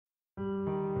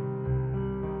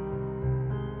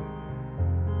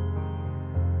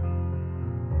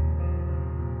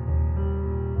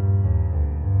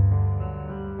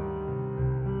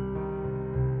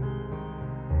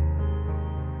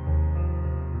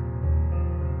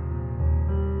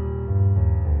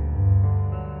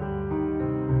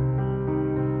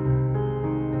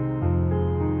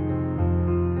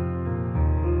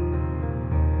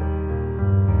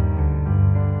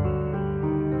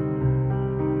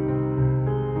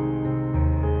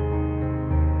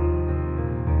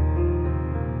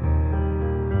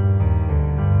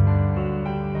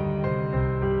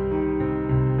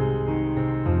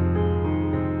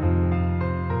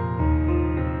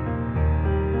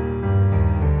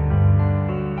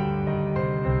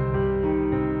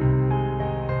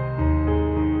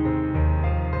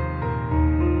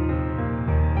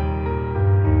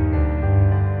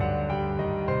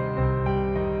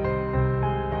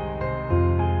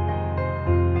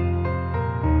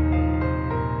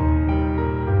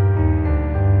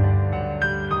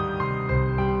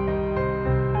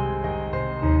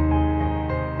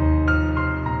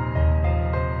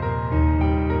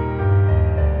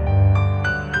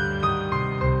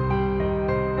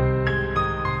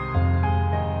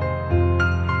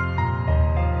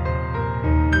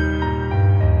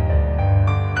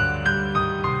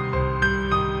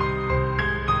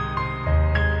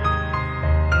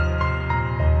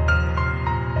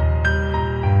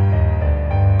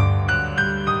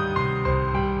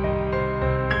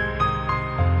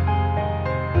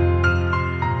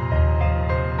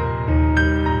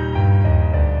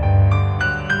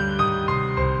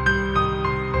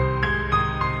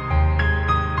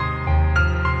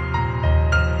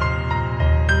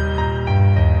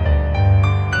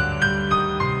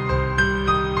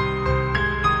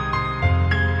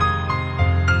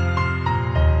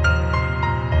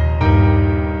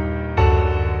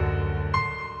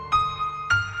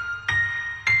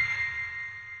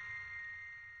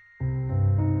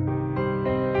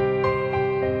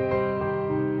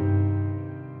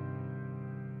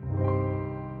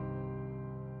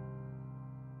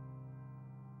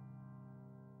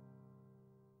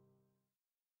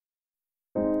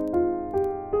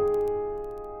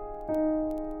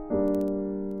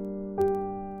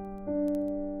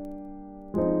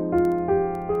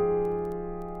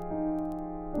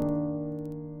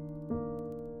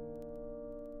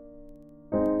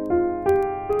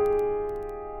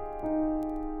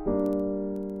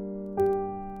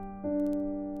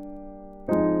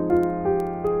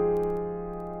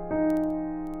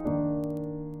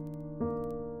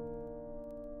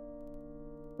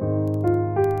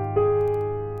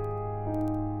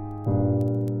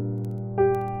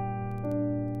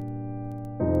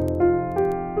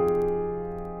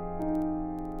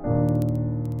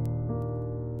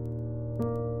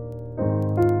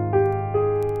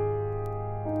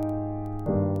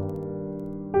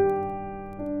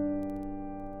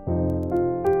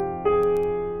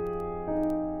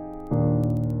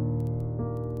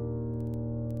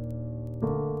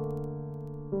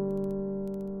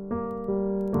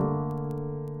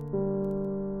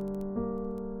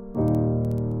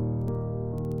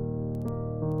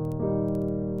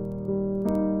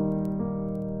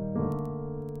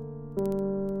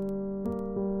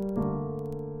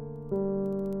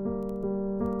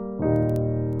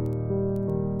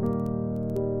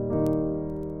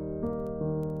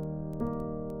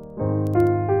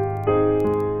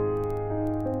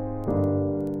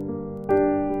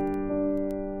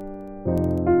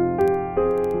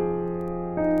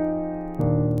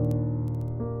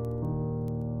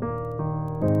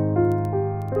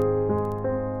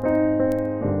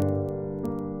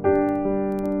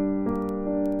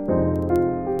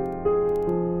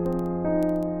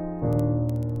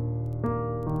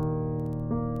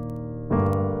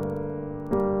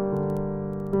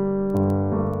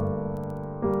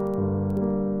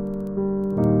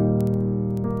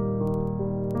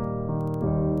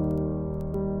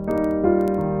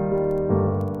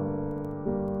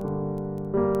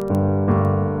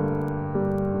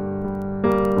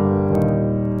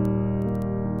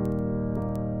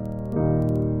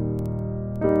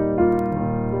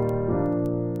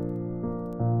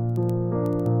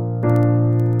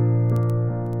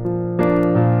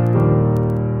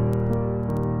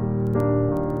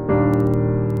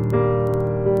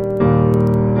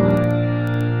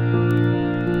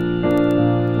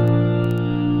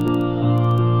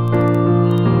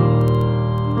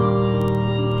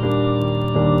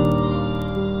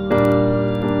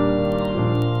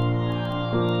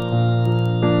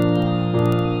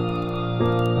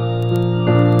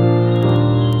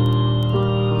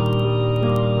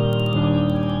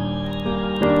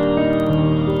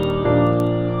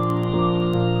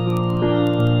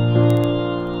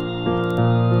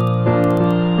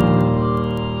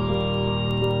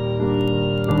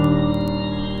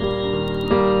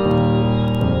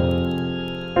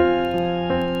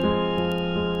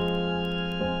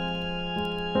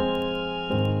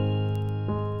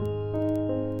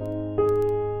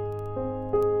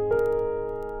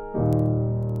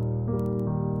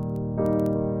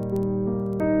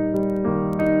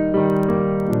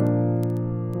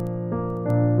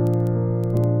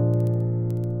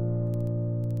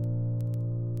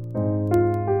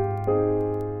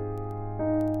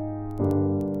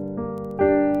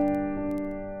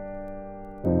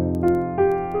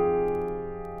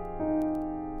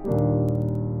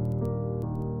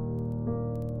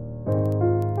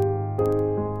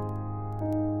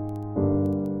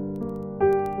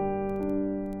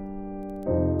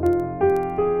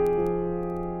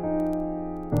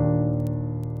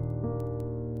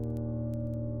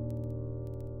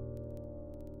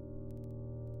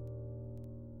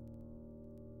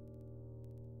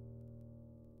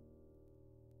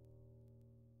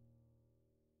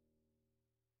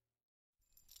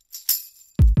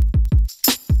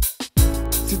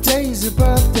Today's your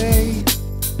birthday,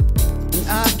 and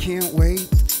I can't wait.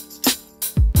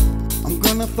 I'm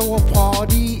gonna throw a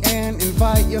party and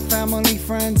invite your family,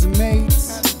 friends, and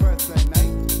mates. Happy birthday,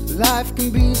 mate. Life can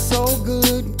be so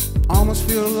good, almost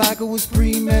feel like it was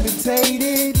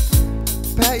premeditated.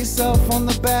 Pat yourself on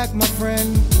the back, my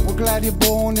friend. We're glad you're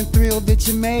born and thrilled that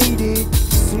you made it.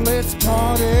 So let's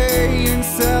party and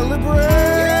celebrate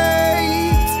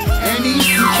and eat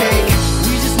some cake.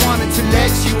 We just wanted to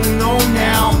let you know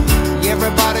now.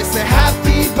 Everybody say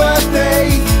happy birthday.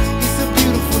 It's a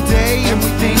beautiful day and we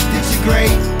think that you're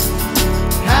great.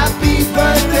 Happy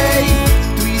birthday,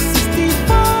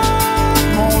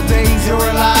 365 more days you're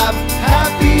alive.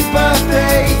 Happy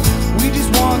birthday, we just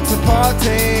want to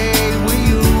party with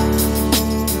you.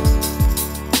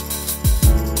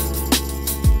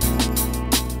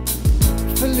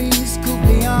 Feliz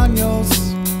cumpleaños,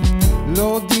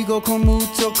 lo digo con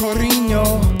mucho cariño.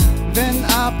 Ven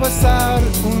a pasar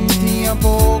un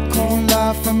tiempo con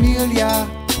la familia.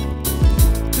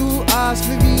 Tú has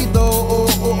vivido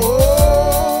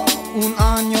un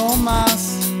año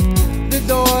más. Te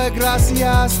doy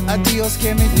gracias a Dios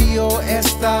que me dio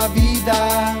esta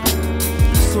vida.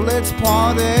 So let's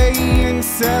party and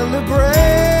celebrate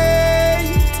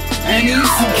and eat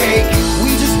some cake.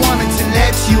 We just wanted to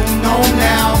let you know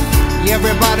now.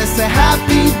 Everybody say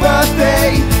happy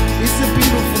birthday. It's a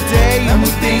beautiful day and we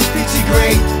think that you're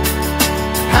great.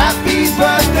 Happy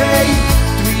birthday,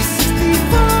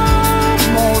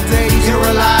 365 more days you're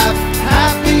alive.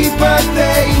 Happy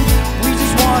birthday, we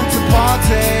just want to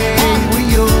party with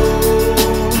you.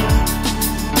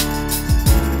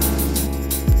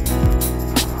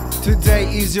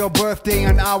 Today is your birthday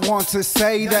and I want to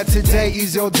say that today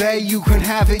is your day. You can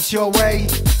have it your way.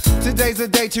 Today's the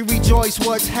day to rejoice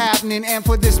what's happening, and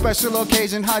for this special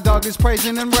occasion, Hot Dog is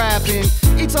praising and rapping.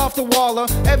 It's off the waller,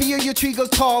 every year your tree goes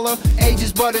taller. Age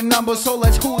is but a number, so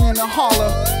let's hoot and a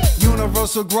holler.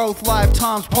 Universal growth,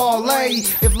 lifetimes parlay.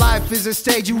 If life is a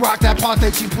stage, you rock that part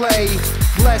that you play.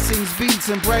 Blessings, beats,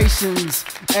 embraces.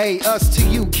 Hey, us to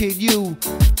you, kid, you.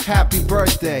 Happy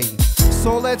birthday.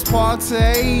 So let's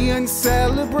party and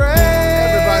celebrate.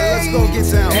 Everybody, let's go get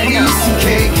down. And eat some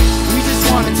cake. We just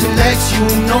wanted to let you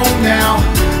know now.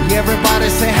 Everybody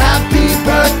say happy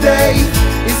birthday.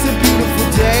 It's a beautiful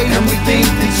day and we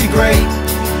great.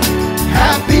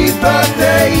 Happy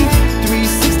birthday,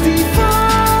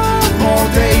 365 more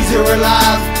days you're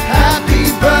alive.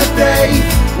 Happy birthday,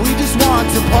 we just want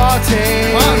to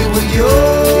party with you.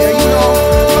 Yeah, you know,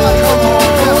 come on,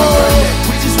 happy birthday.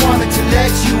 We just wanted to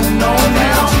let you know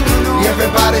now.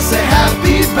 Everybody say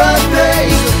happy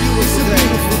birthday. It's a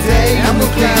beautiful day, and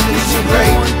we're glad that you're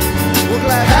great. We're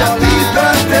glad Happy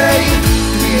birthday,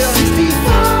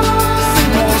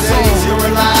 365 more days you're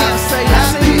alive.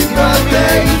 Happy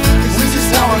birthday, we just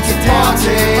want to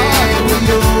party with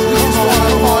you.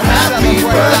 Happy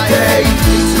birthday,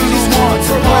 we just want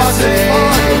to party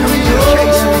with you.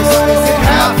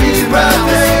 Happy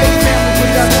birthday, we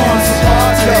just want to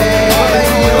party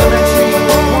with you.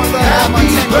 Happy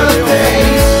birthday,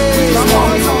 we just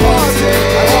want to party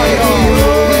with you.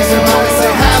 Somebody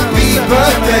say happy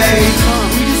birthday,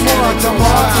 we just want to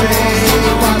party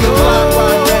with you.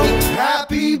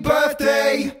 Happy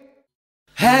birthday.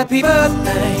 Happy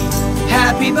birthday,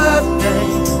 happy birthday,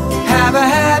 have a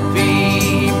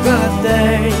happy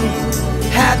birthday.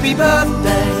 Happy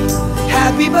birthday,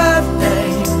 happy birthday,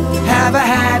 have a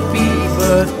happy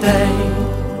birthday.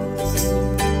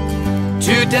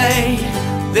 Today,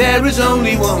 there is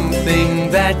only one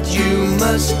thing that you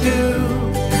must do.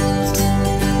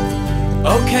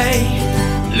 Okay,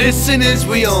 listen as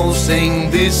we all sing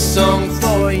this song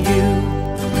for you.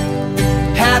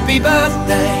 Happy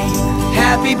birthday,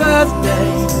 happy birthday,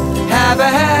 have a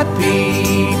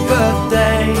happy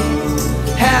birthday.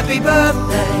 Happy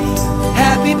birthday,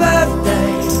 happy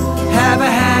birthday, have a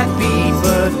happy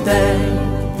birthday.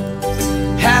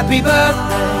 Happy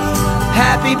birthday,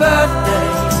 happy birthday,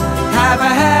 have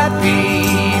a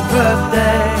happy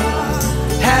birthday.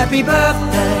 Happy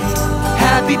birthday,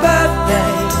 happy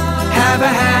birthday, have a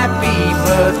happy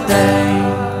birthday.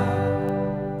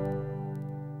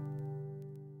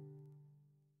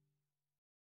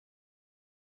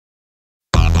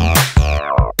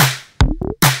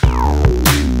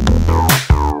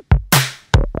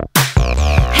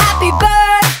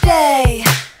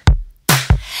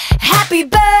 Happy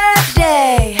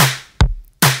birthday,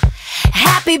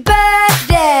 happy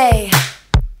birthday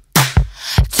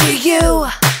to you.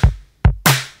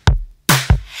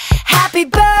 Happy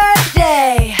birthday.